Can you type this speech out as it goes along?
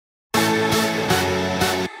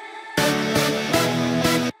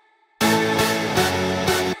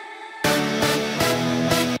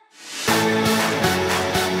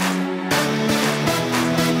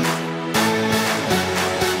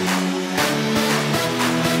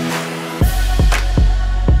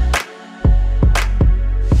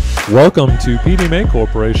Welcome to PdMA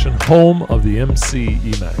Corporation, home of the MC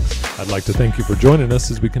Emax. I'd like to thank you for joining us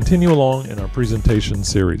as we continue along in our presentation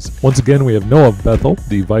series. Once again, we have Noah Bethel,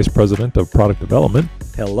 the Vice President of Product Development.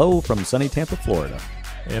 Hello from sunny Tampa, Florida.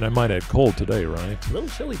 And I might add cold today, right? A little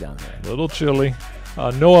chilly down here. A little chilly.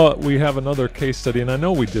 Noah, we have another case study, and I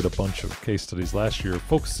know we did a bunch of case studies last year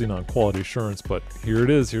focusing on quality assurance, but here it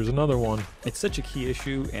is. Here's another one. It's such a key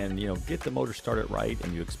issue, and get the motor started right,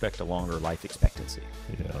 and you expect a longer life expectancy.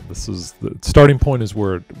 Yeah, this is the starting point is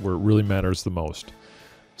where it really matters the most.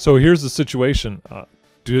 So here's the situation.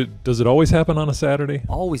 Does it always happen on a Saturday?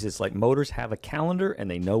 Always. It's like motors have a calendar, and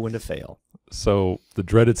they know when to fail. So the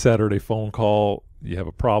dreaded Saturday phone call, you have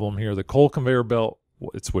a problem here. The coal conveyor belt,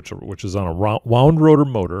 which is on a wound rotor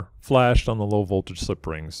motor, flashed on the low voltage slip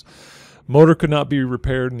rings. Motor could not be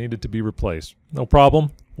repaired, needed to be replaced. No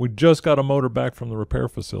problem. We just got a motor back from the repair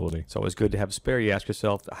facility. It's always good to have a spare. You ask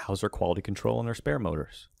yourself, how's their quality control on their spare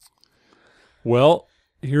motors? Well,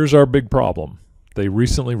 here's our big problem. They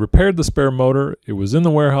recently repaired the spare motor. It was in the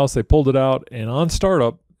warehouse. They pulled it out, and on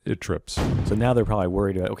startup, it trips. So now they're probably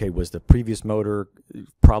worried about, okay, was the previous motor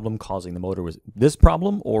problem causing the motor? Was this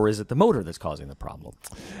problem, or is it the motor that's causing the problem?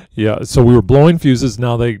 Yeah, so we were blowing fuses.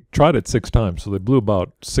 Now they tried it 6 times, so they blew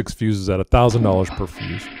about 6 fuses at $1,000 per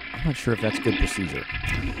fuse. I'm not sure if that's good procedure.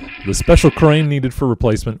 The special crane needed for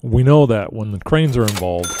replacement. We know that when the cranes are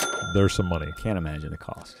involved, there's some money. Can't imagine the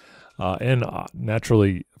cost. And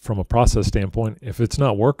naturally, from a process standpoint, if it's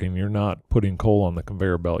not working, you're not putting coal on the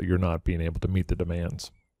conveyor belt. You're not being able to meet the demands.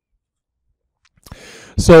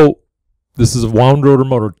 So this is a wound rotor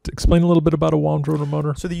motor. Explain a little bit about a wound rotor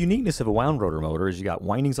motor. So the uniqueness of a wound rotor motor is you got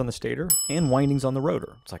windings on the stator and windings on the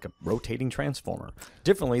rotor. It's like a rotating transformer.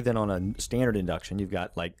 Differently than on a standard induction, you've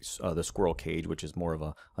got like the squirrel cage, which is more of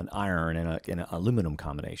an iron and an aluminum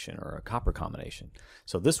combination or a copper combination.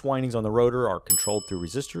 So this windings on the rotor are controlled through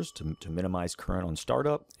resistors to minimize current on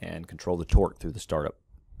startup and control the torque through the startup.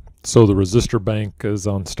 So the resistor bank is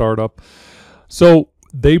on startup. So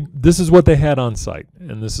this is what they had on site,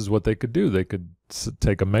 and this is what they could do. They could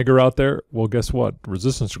take a megger out there. Well, guess what?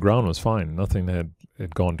 Resistance to ground was fine. Nothing had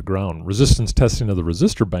gone to ground. Resistance testing of the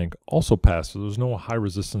resistor bank also passed, so there's no high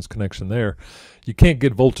resistance connection there. You can't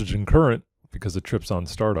get voltage and current because it trips on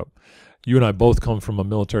startup. You and I both come from a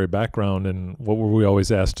military background, and what were we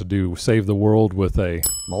always asked to do? Save the world with a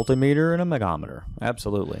multimeter and a megometer.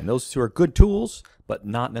 Absolutely. And those two are good tools, but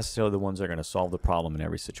not necessarily the ones that are going to solve the problem in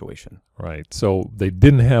every situation. Right. So they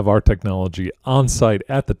didn't have our technology on site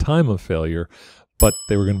at the time of failure, but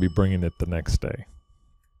they were going to be bringing it the next day.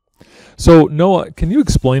 So Noah, can you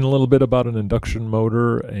explain a little bit about an induction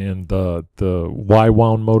motor and the Y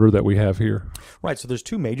wound motor that we have here? Right, so there's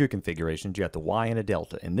 2 major configurations. You got the Y and a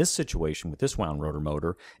delta. In this situation with this wound rotor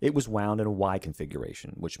motor, it was wound in a Y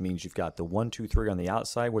configuration, which means you've got the 1, 2, 3 on the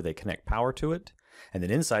outside where they connect power to it, and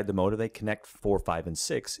then inside the motor they connect 4, 5, and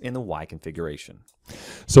 6 in the Y configuration.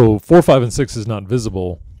 So 4, 5, and 6 is not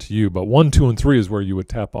visible to you, but 1, 2, and 3 is where you would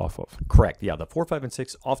tap off of. Correct, yeah. The 4, 5, and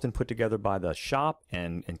 6 often put together by the shop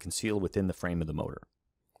and concealed within the frame of the motor.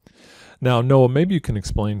 Now, Noah, maybe you can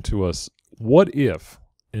explain to us, what if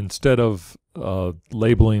instead of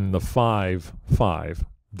labeling the 5, 5,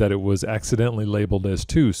 that it was accidentally labeled as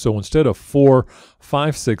 2? So instead of 4,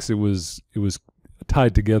 5, 6, it was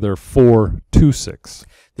tied together 4, 2, 6.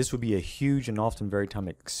 This would be a huge and often very time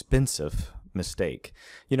expensive mistake.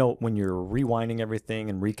 When you're rewinding everything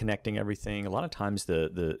and reconnecting everything, a lot of times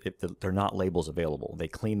if they're not labels available. They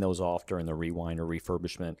clean those off during the rewind or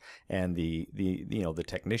refurbishment, and the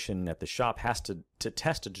technician at the shop has to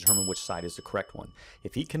test to determine which side is the correct one.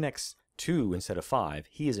 If he connects 2 instead of 5,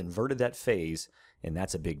 he has inverted that phase, and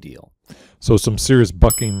that's a big deal. So some serious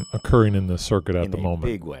bucking occurring in the circuit at the moment. In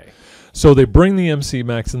a big way. So they bring the MC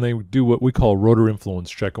Max and they do what we call rotor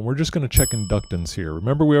influence check, and we're just going to check inductance here.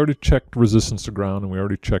 Remember, we already checked resistance to ground, and we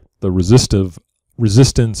already checked the resistance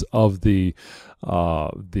of the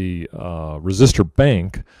resistor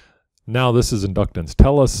bank. Now this is inductance.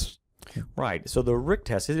 Tell us. Right. So the RIC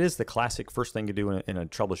test, it is the classic first thing to do in a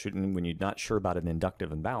troubleshooting when you're not sure about an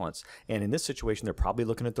inductive imbalance. And in this situation, they're probably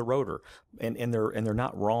looking at the rotor, and they're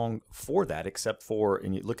not wrong for that, except for,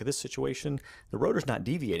 and you look at this situation, the rotor's not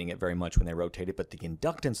deviating it very much when they rotate it, but the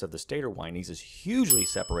inductance of the stator windings is hugely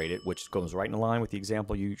separated, which goes right in line with the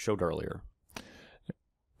example you showed earlier.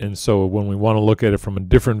 And so when we want to look at it from a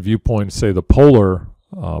different viewpoint, say the polar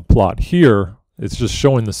plot here, it's just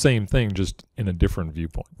showing the same thing, just in a different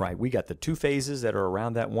viewpoint. Right. We got the 2 phases that are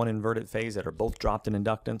around that one inverted phase that are both dropped in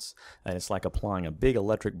inductance, and it's like applying a big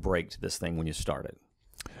electric brake to this thing when you start it.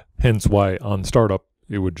 Hence why on startup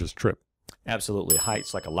it would just trip. Absolutely.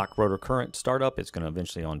 Heights like a lock rotor current startup, it's going to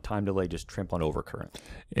eventually on time delay just trimp on over current.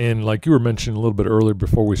 And like you were mentioning a little bit earlier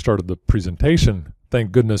before we started the presentation,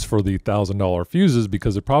 thank goodness for the $1,000 fuses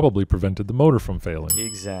because it probably prevented the motor from failing.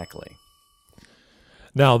 Exactly.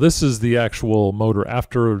 Now, this is the actual motor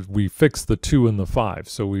after we fixed the 2 and the 5.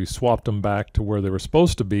 So we swapped them back to where they were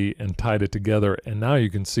supposed to be and tied it together. And now you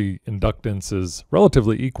can see inductance is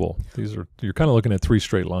relatively equal. You're kind of looking at 3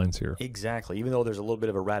 straight lines here. Exactly. Even though there's a little bit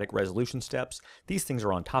of erratic resolution steps, these things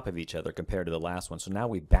are on top of each other compared to the last one. So now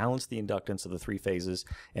we balance the inductance of the 3 phases,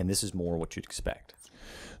 and this is more what you'd expect.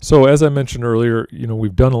 So as I mentioned earlier,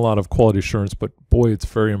 we've done a lot of quality assurance, but boy, it's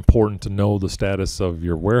very important to know the status of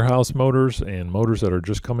your warehouse motors and motors that are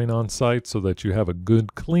just coming on site so that you have a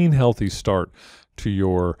good, clean, healthy start to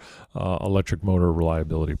your electric motor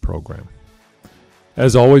reliability program.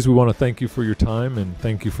 As always, we want to thank you for your time and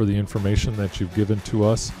thank you for the information that you've given to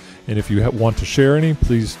us. And if you want to share any,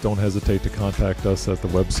 please don't hesitate to contact us at the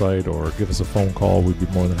website or give us a phone call. We'd be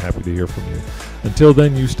more than happy to hear from you. Until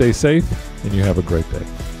then, you stay safe and you have a great day.